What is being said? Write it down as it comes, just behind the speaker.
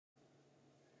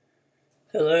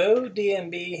Hello,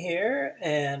 DMB here,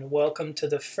 and welcome to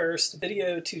the first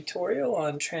video tutorial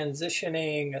on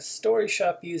transitioning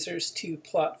StoryShop users to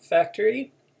Plot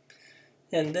Factory.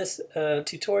 In this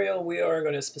tutorial, we are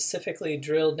going to specifically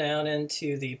drill down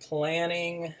into the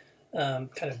planning kind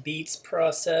of beats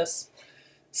process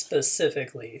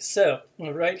specifically. So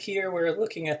right here, we're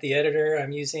looking at the editor.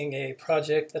 I'm using a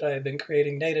project that I've been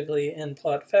creating natively in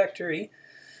Plot Factory.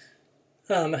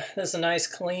 There's a nice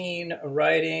clean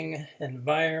writing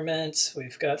environment.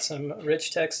 We've got some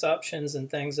rich text options and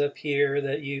things up here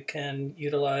that you can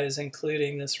utilize,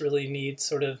 including this really neat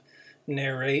sort of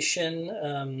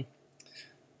narration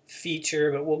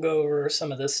feature, but we'll go over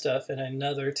some of this stuff in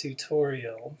another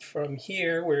tutorial. From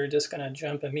here, we're just going to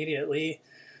jump immediately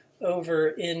over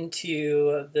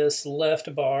into this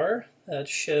left bar that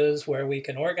shows where we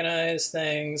can organize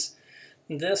things.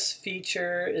 This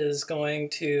feature is going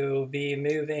to be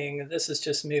moving, this is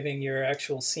just moving your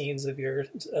actual scenes of your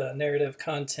narrative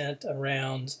content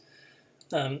around.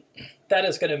 That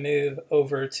is going to move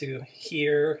over to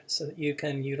here so that you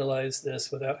can utilize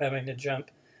this without having to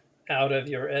jump out of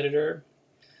your editor.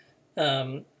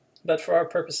 But for our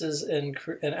purposes in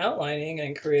outlining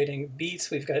and creating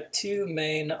beats, we've got two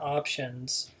main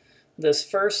options. This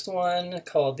first one,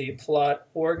 called the Plot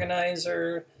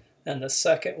Organizer, and the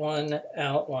second one,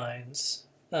 outlines.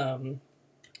 And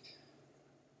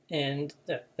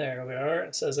there we are.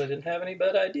 It says I didn't have any,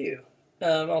 but I do.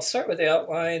 I'll start with the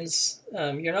outlines.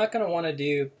 You're not going to want to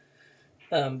do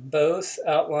both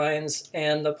outlines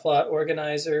and the plot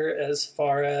organizer as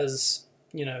far as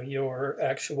your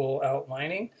actual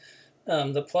outlining.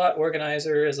 The plot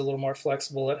organizer is a little more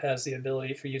flexible. It has the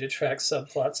ability for you to track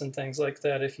subplots and things like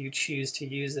that if you choose to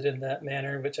use it in that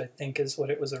manner, which I think is what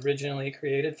it was originally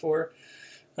created for.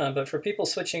 But for people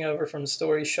switching over from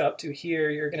StoryShop to here,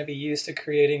 you're going to be used to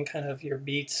creating kind of your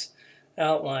beats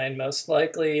outline most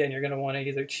likely, and you're going to want to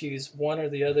either choose one or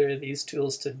the other of these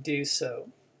tools to do so.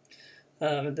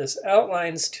 This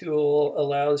outlines tool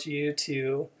allows you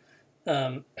to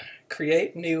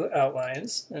create new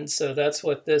outlines, and so that's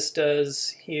what this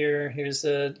does here.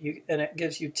 And it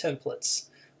gives you templates.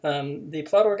 The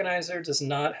plot organizer does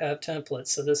not have templates,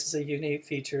 so this is a unique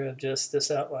feature of just this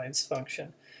outlines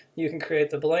function. You can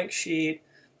create the blank sheet.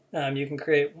 You can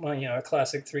create a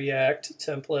classic 3-act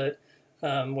template,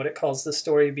 what it calls the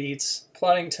story beats,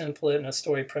 plotting template, and a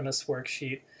story premise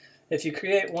worksheet. If you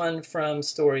create one from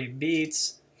story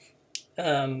beats,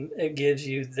 it gives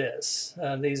you this.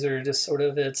 These are just sort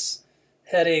of its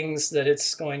headings that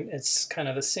it's kind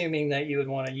of assuming that you would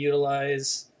want to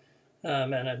utilize,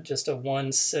 and just a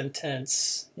one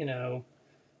sentence,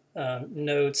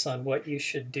 notes on what you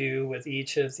should do with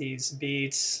each of these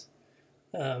beats.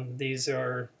 These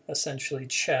are essentially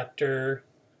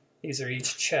these are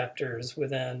each chapters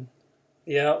within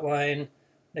the outline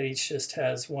that each just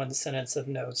has one sentence of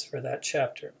notes for that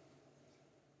chapter.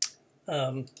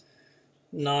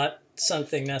 Not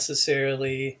something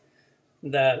necessarily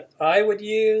that I would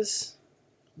use,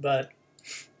 but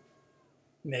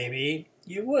maybe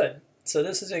you would. So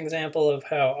this is an example of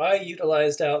how I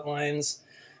utilized outlines,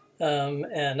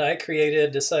 and I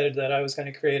decided that I was going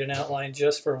to create an outline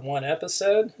just for one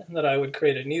episode, and that I would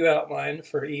create a new outline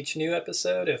for each new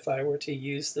episode if I were to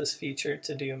use this feature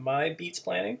to do my beats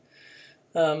planning.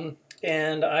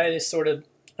 And I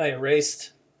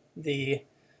erased the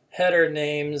header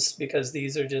names because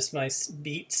these are just my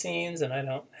beat scenes and I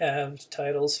don't have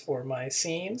titles for my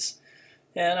scenes.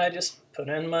 And I just put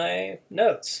in my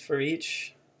notes for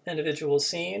each individual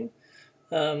scene.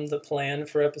 The plan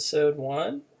for episode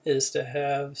 1 is to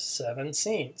have 7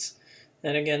 scenes.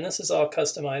 And again, this is all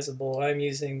customizable. I'm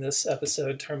using this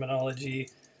episode terminology.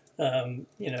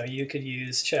 You could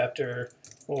use chapter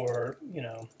or,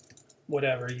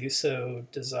 whatever you so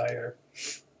desire.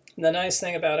 And the nice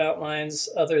thing about outlines,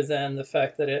 other than the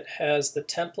fact that it has the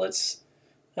templates,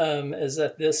 is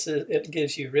that it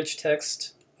gives you rich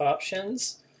text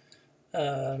options.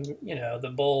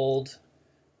 The bold.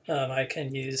 I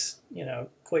can use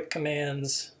quick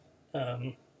commands.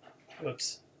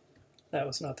 Whoops, that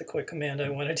was not the quick command I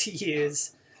wanted to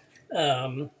use.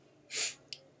 To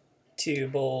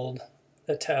bold,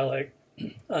 italic,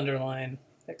 underline,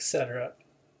 etc.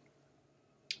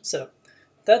 So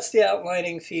that's the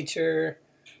outlining feature.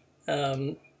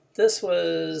 This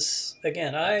was,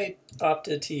 again, I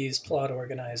opted to use Plot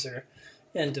Organizer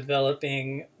in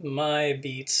developing my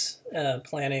beats,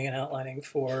 planning and outlining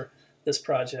for this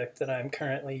project that I'm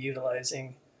currently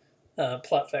utilizing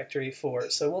Plot Factory for.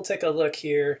 So we'll take a look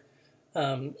here.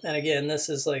 And again, this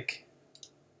is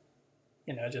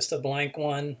just a blank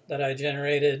one that I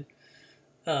generated.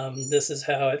 This is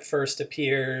how it first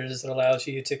appears. It allows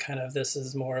you to kind of, this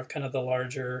is more of kind of the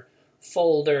larger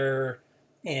folder,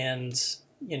 and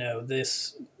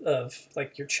this of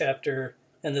like your chapter.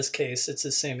 In this case, it's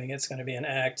assuming it's going to be an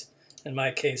act. In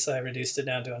my case, I reduced it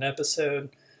down to an episode,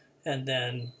 and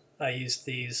then I used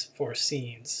these for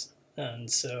scenes. And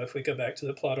so if we go back to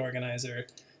the plot organizer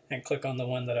and click on the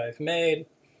one that I've made,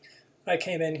 I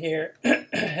came in here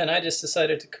and I just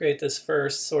decided to create this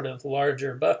first sort of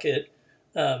larger bucket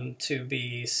to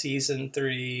be season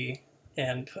 3,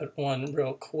 and put one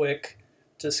real quick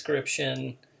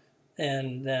description,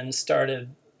 and then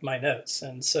started my notes.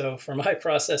 And so for my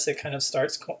process, it kind of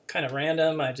starts kind of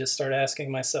random. I just start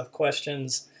asking myself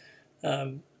questions,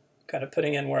 kind of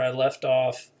putting in where I left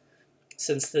off.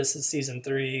 Since this is season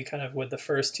 3, kind of with the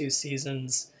first 2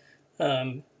 seasons,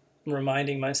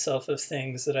 reminding myself of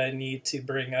things that I need to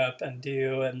bring up and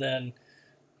do, and then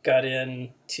got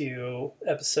into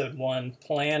episode 1,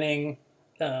 planning.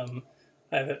 I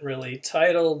haven't really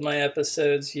titled my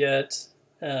episodes yet,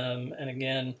 and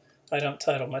again, I don't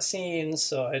title my scenes,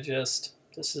 so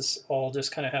this is all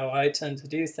just kind of how I tend to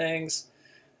do things.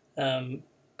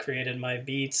 Created my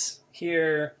beats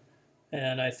here,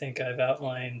 and I think I've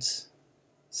outlined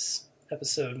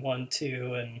episode 1,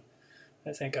 2, and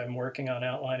I think I'm working on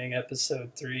outlining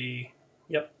episode 3.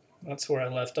 Yep, that's where I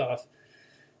left off.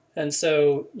 And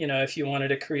so, if you wanted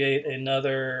to create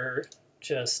another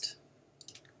just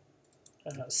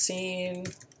scene,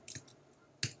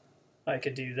 I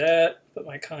could do that, put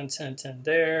my content in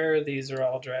there. These are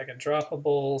all drag and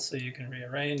droppable, so you can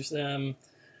rearrange them.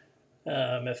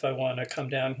 If I want to come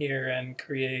down here and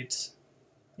create,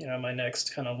 my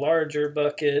next kind of larger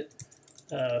bucket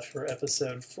for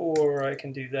episode 4, I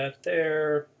can do that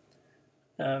there.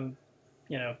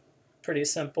 Pretty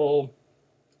simple.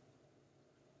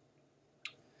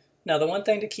 Now, the one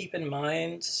thing to keep in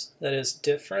mind that is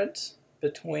different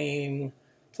between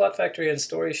Plot Factory and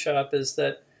StoryShop is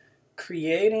that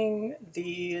creating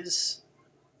these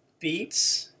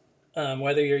beats,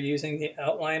 whether you're using the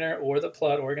outliner or the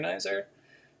plot organizer,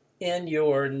 in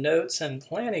your notes and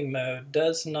planning mode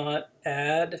does not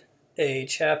add a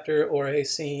chapter or a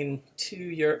scene to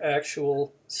your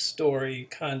actual story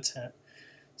content.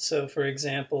 So for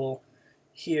example,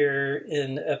 here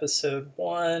in episode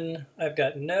 1, I've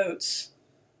got notes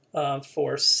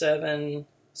for 7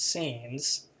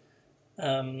 scenes.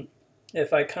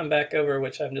 If I come back over,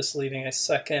 which I'm just leaving a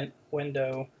second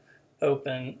window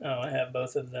open, I have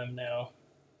both of them now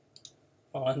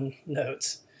on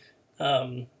notes.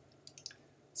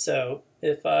 So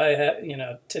if I have,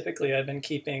 typically I've been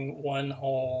keeping one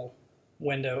whole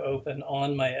window open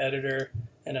on my editor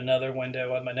and another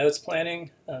window on my notes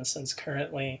planning, since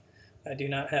currently I do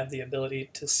not have the ability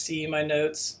to see my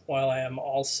notes while I am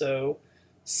also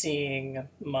seeing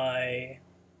my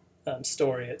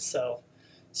story itself.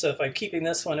 So if I'm keeping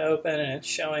this one open and it's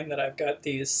showing that I've got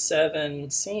these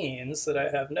 7 scenes that I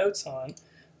have notes on,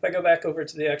 if I go back over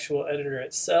to the actual editor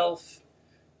itself,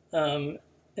 in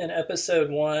episode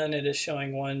 1, it is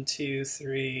showing 1, 2,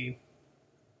 3,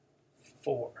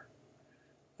 4.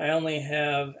 I only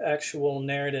have actual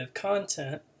narrative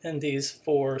content in these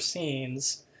 4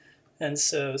 scenes, and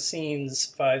so scenes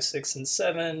 5, 6, and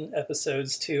 7,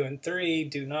 episodes 2 and 3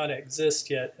 do not exist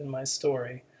yet in my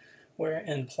story. Where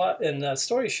in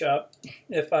StoryShop,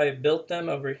 if I built them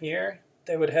over here,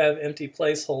 they would have empty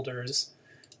placeholders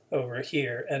over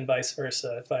here, and vice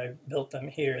versa. If I built them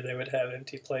here, they would have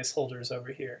empty placeholders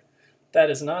over here.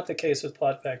 That is not the case with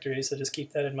Plot Factory, so just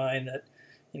keep that in mind, that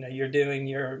you're doing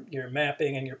your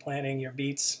mapping and you're planning your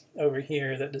beats over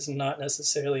here. That does not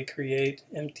necessarily create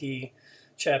empty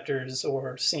chapters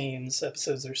or scenes,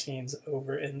 episodes or scenes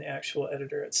over in the actual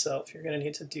editor itself. You're going to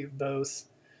need to do both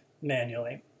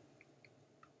manually.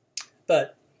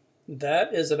 But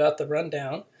that is about the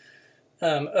rundown.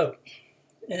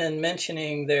 And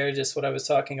mentioning there just what I was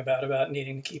talking about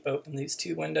needing to keep open these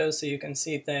 2 windows so you can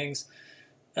see things.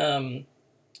 Plot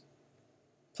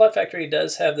Factory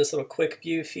does have this little quick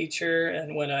view feature,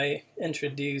 and when I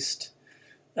introduced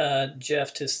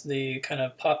Jeff to the kind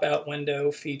of pop-out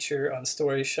window feature on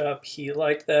StoryShop, he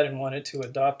liked that and wanted to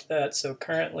adopt that. So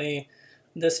currently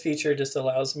this feature just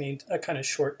allows me a kind of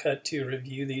shortcut to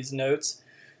review these notes.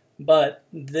 But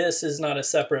this is not a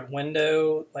separate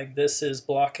window. Like, this is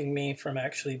blocking me from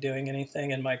actually doing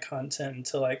anything in my content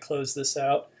until I close this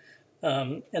out.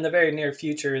 In the very near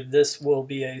future, this will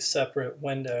be a separate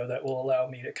window that will allow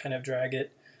me to kind of drag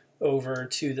it over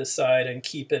to the side and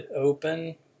keep it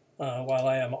open while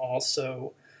I am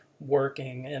also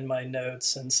working in my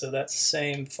notes. And so that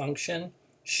same function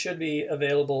should be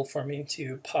available for me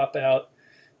to pop out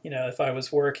if I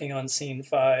was working on scene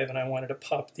 5 and I wanted to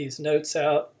pop these notes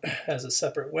out as a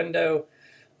separate window,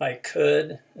 I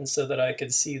could, and so that I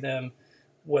could see them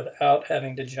without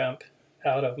having to jump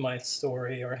out of my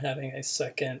story or having a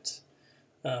second,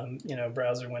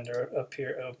 browser window up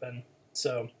here open.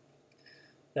 So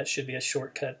that should be a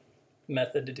shortcut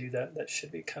method to do that. That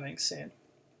should be coming soon.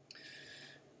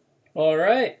 All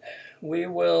right, we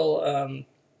will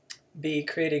be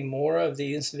creating more of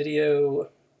these video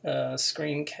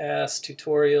screencast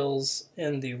tutorials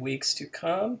in the weeks to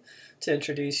come to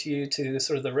introduce you to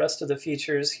sort of the rest of the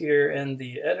features here in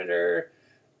the editor,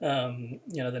 the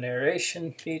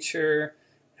narration feature,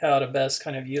 how to best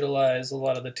kind of utilize a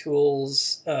lot of the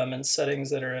tools and settings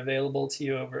that are available to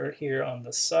you over here on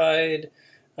the side.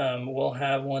 We'll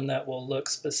have one that will look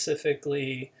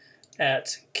specifically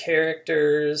at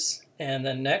characters, and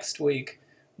then next week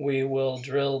we will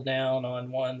drill down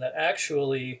on one that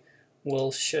actually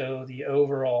will show the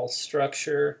overall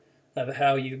structure of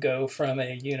how you go from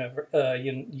a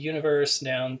universe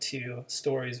down to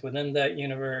stories within that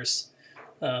universe,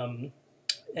 and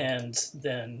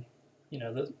then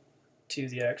to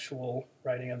the actual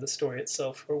writing of the story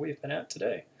itself, where we've been at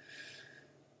today.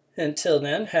 Until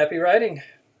then, happy writing.